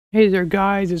Hey there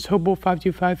guys, it's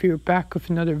Hobo525 here back with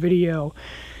another video.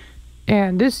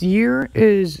 And this year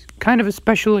is kind of a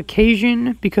special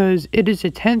occasion because it is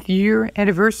the 10th year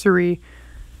anniversary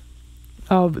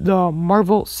of the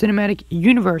Marvel Cinematic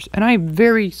Universe. And I'm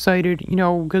very excited,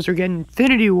 because we're getting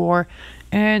Infinity War.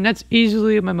 And that's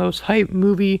easily my most hyped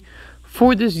movie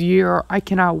for this year. I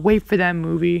cannot wait for that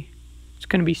movie. It's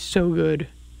going to be so good.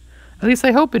 At least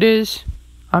I hope it is.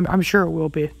 I'm sure it will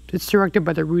be. It's directed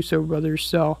by the Russo brothers,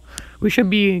 so we should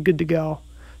be good to go.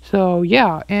 So,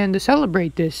 yeah, and to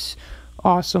celebrate this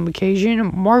awesome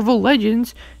occasion, Marvel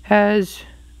Legends has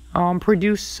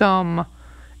produced some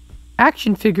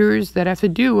action figures that have to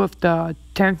do with the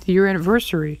 10th year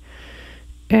anniversary.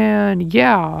 And,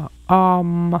 yeah, I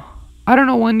don't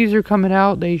know when these are coming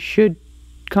out. They should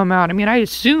come out. I mean, I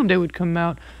assumed they would come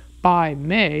out by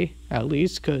May, at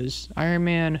least, because Iron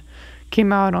Man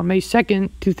came out on May 2nd,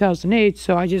 2008,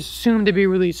 so I just assumed they'd be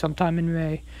released sometime in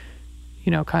May.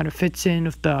 Kind of fits in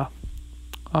with the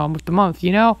month,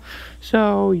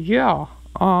 So, yeah,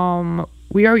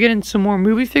 we are getting some more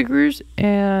movie figures,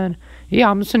 and, yeah,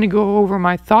 I'm just going to go over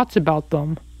my thoughts about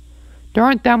them. There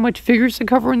aren't that much figures to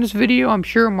cover in this video. I'm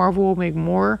sure Marvel will make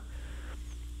more.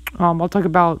 I'll talk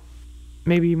about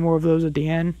maybe more of those at the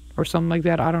end, or something like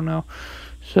that, I don't know.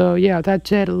 So, yeah, that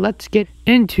said, let's get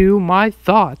into my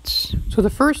thoughts. So,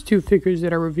 the first two figures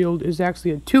that I revealed is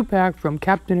actually a 2-pack from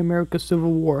Captain America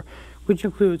Civil War, which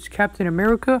includes Captain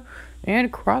America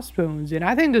and Crossbones. And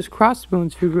I think this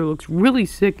Crossbones figure looks really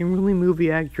sick and really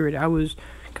movie accurate. I was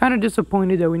kind of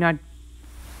disappointed that we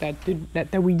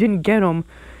didn't get him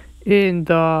in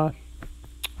the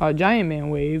Giant Man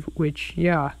wave, which,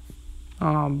 yeah,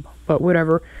 but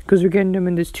whatever, because we're getting them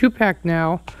in this 2-pack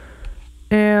now.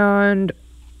 And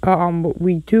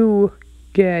we do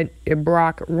get a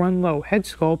Brock Runlow head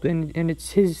sculpt, and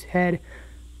it's his head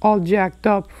all jacked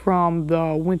up from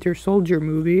the Winter Soldier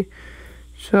movie.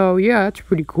 So, yeah, that's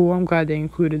pretty cool. I'm glad they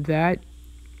included that.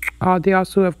 They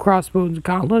also have Crossbones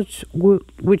gauntlets,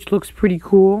 which looks pretty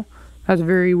cool. That's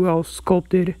very well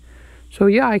sculpted. So,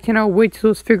 yeah, I cannot wait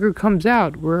till this figure comes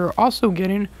out. We're also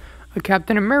getting a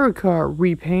Captain America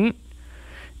repaint.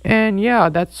 And yeah,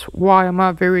 that's why I'm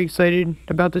not very excited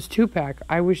about this 2-pack.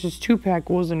 I wish this 2-pack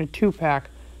wasn't a 2-pack.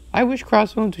 I wish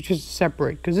Crossbones was just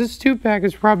separate, because this 2-pack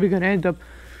is probably going to end up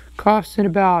costing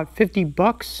about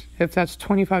 $50, if that's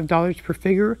 $25 per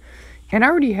figure. And I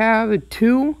already have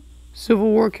 2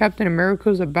 Civil War Captain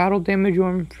Americas, a battle damage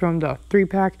one from the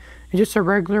 3-pack, and just a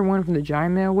regular one from the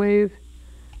Giant Man wave.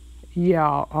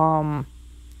 Yeah,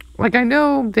 I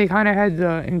know they kind of had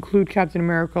to include Captain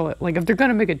America. Like, if they're going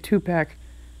to make a 2-pack,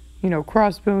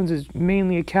 Crossbones is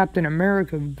mainly a Captain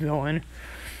America villain.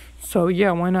 So, yeah,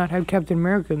 why not have Captain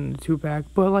America in the 2-pack?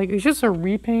 But, it's just a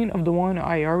repaint of the one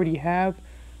I already have.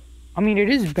 I mean, it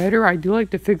is better. I do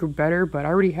like the figure better, but I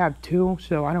already have 2,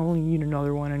 so I don't really need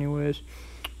another one anyways.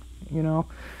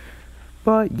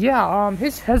 But, yeah,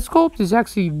 his head sculpt is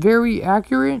actually very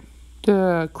accurate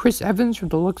to Chris Evans from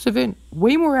the looks of it.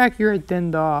 Way more accurate than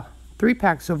the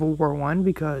 3-pack Civil War one,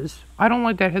 because I don't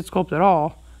like that head sculpt at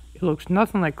all. It looks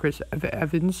nothing like Chris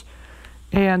Evans.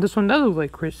 And this one does look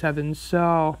like Chris Evans.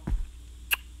 So,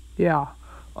 yeah.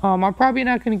 I'm probably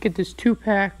not going to get this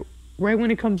 2-pack right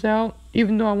when it comes out.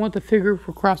 Even though I want the figure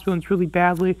for Crossbones really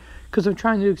badly. Because I'm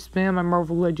trying to expand my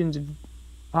Marvel Legends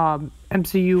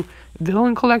MCU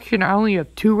villain collection. I only have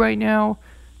 2 right now.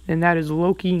 And that is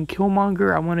Loki and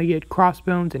Killmonger. I want to get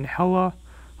Crossbones and Hela.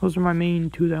 Those are my main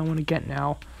 2 that I want to get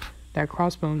now. That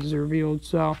Crossbones is revealed.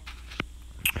 So,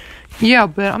 yeah,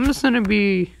 but I'm just gonna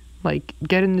be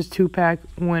getting this 2-pack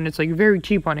when it's very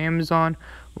cheap on Amazon,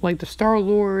 like the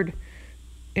Star-Lord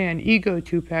and Ego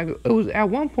 2-pack. It was at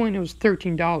one point it was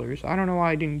 $13. I don't know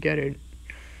why I didn't get it,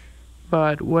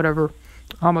 but whatever.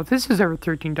 If this is ever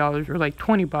 $13 or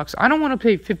 $20, I don't want to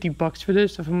pay $50 for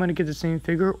this if I'm gonna get the same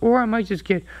figure, or I might just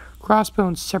get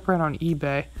Crossbones separate on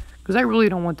eBay, because I really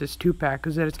don't want this 2-pack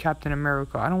because that is Captain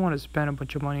America. I don't want to spend a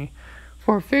bunch of money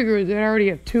for a figure that I already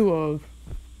have 2 of.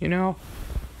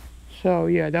 So,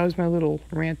 yeah, that was my little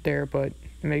rant there, but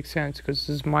it makes sense because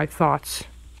this is my thoughts.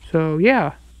 So,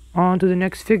 yeah, on to the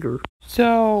next figure.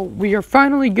 So, we are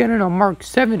finally getting a Mark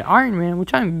 7 Iron Man,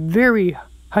 which I'm very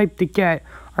hyped to get.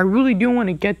 I really do want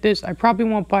to get this. I probably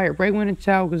won't buy it right when it's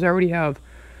out because I already have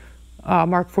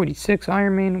Mark 46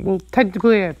 Iron Man. Well,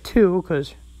 technically I have 2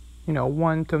 because,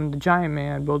 one from the Giant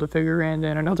Man Build-A-Figure and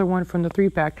then another one from the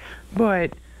 3-pack.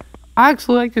 But I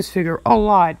actually like this figure a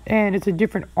lot, and it's a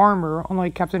different armor,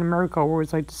 unlike Captain America, where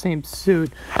it's the same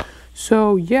suit.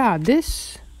 So, yeah,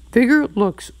 this figure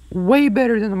looks way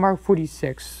better than the Mark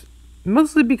 46,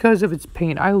 mostly because of its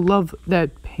paint. I love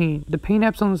that paint. The paint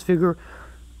apps on this figure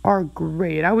are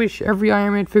great. I wish every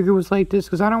Iron Man figure was like this,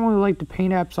 because I don't really like the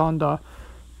paint apps on the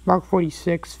Mark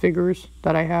 46 figures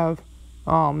that I have.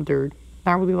 They're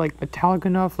not really like metallic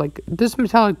enough. Like this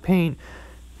metallic paint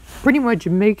pretty much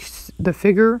makes the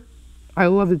figure. I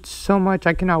love it so much.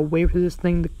 I cannot wait for this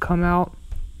thing to come out.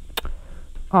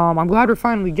 I'm glad we're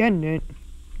finally getting it,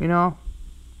 you know.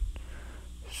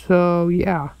 So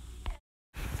yeah,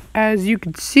 as you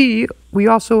can see, we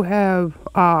also have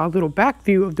a little back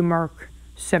view of the Mark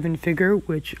 7 figure,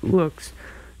 which looks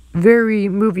very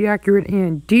movie accurate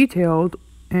and detailed.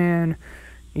 And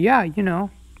yeah, you know,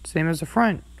 same as the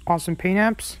front. Awesome paint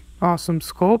apps, awesome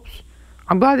sculpts.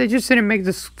 I'm glad they just didn't make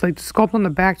this, like, the sculpt on the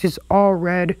back just all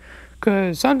red,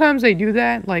 because sometimes they do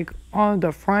that. Like on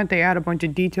the front they add a bunch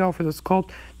of detail for the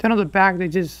sculpt, then on the back they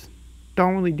just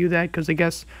don't really do that, because I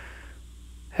guess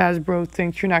Hasbro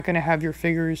thinks you're not going to have your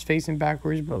figures facing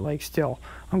backwards. But like, still,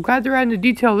 I'm glad they're adding the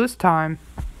detail this time.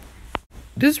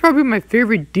 This is probably my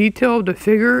favorite detail of the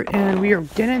figure, and we are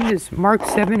getting this Mark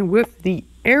 7 with the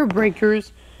air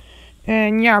breakers.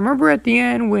 And yeah, I remember at the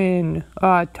end when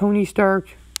Tony Stark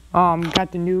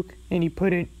got the nuke and he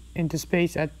put it into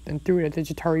space and threw it at the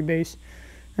Chitauri base,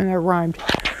 and that rhymed.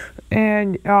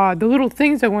 And the little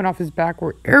things that went off his back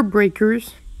were air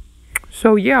breakers.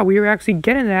 So yeah, we are actually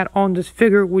getting that on this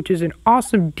figure, which is an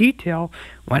awesome detail.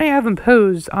 When I have them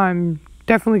posed, I'm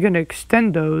definitely going to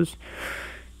extend those.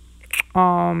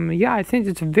 Yeah, I think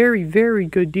it's a very, very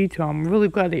good detail. I'm really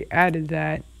glad they added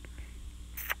that.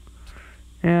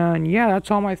 And yeah, that's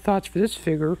all my thoughts for this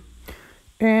figure.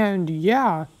 And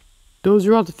yeah, those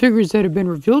are all the figures that have been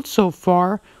revealed so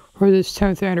far for this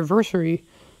 10th anniversary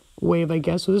wave, I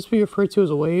guess. Will this be referred to as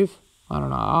a wave? I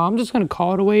don't know. I'm just going to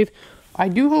call it a wave. I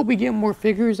do hope we get more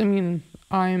figures. I mean,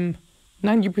 I'm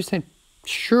 90%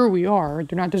 sure we are.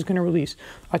 They're not just going to release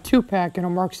a 2-pack and a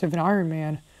Mark 7 Iron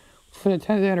Man for the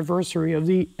 10th anniversary of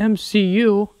the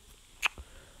MCU.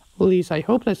 At least I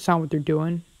hope that's not what they're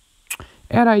doing.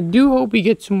 And I do hope we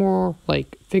get some more,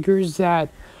 like, figures that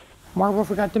Marvel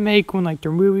forgot to make when, like,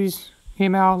 their movies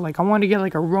came out. Like, I want to get,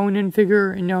 like, a Ronin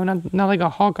figure. You know, not like a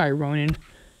Hawkeye Ronin.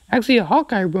 Actually, a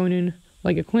Hawkeye Ronin,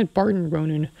 like a Clint Barton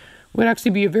Ronin, would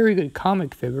actually be a very good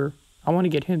comic figure. I want to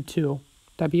get him, too.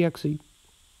 That'd be actually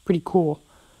pretty cool.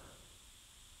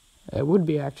 It would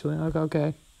be, actually.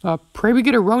 Okay. Pray we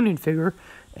get a Ronin figure.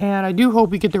 And I do hope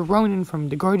we get the Ronin from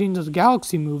the Guardians of the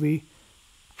Galaxy movie.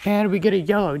 And we get a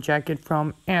Yellow Jacket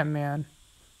from Ant-Man.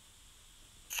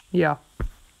 Yeah.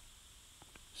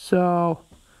 So,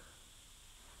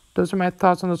 those are my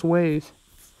thoughts on this wave.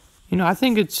 You know, I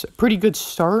think it's a pretty good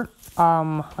start.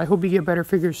 I hope we get better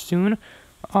figures soon.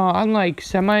 I'm, like,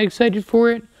 semi-excited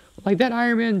for it. Like, that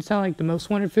Iron Man is not, like, the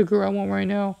most wanted figure I want right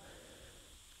now,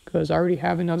 because I already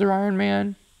have another Iron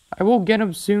Man. I will get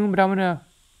him soon, but I'm gonna,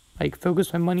 like,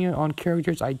 focus my money on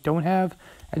characters I don't have,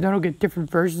 and then I'll get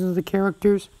different versions of the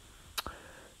characters.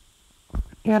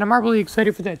 And I'm not really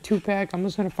excited for that 2-pack. I'm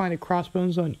just gonna find the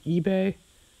Crossbones on eBay.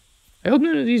 I hope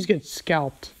none of these get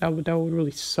scalped. That would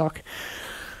really suck.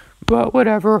 But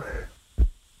whatever.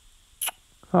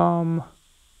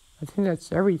 I think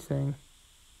that's everything.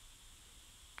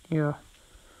 Yeah.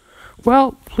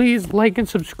 Well, please like and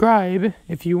subscribe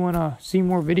if you want to see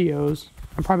more videos.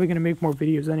 I'm probably going to make more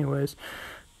videos anyways.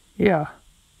 Yeah.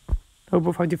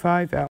 Hobo55 out.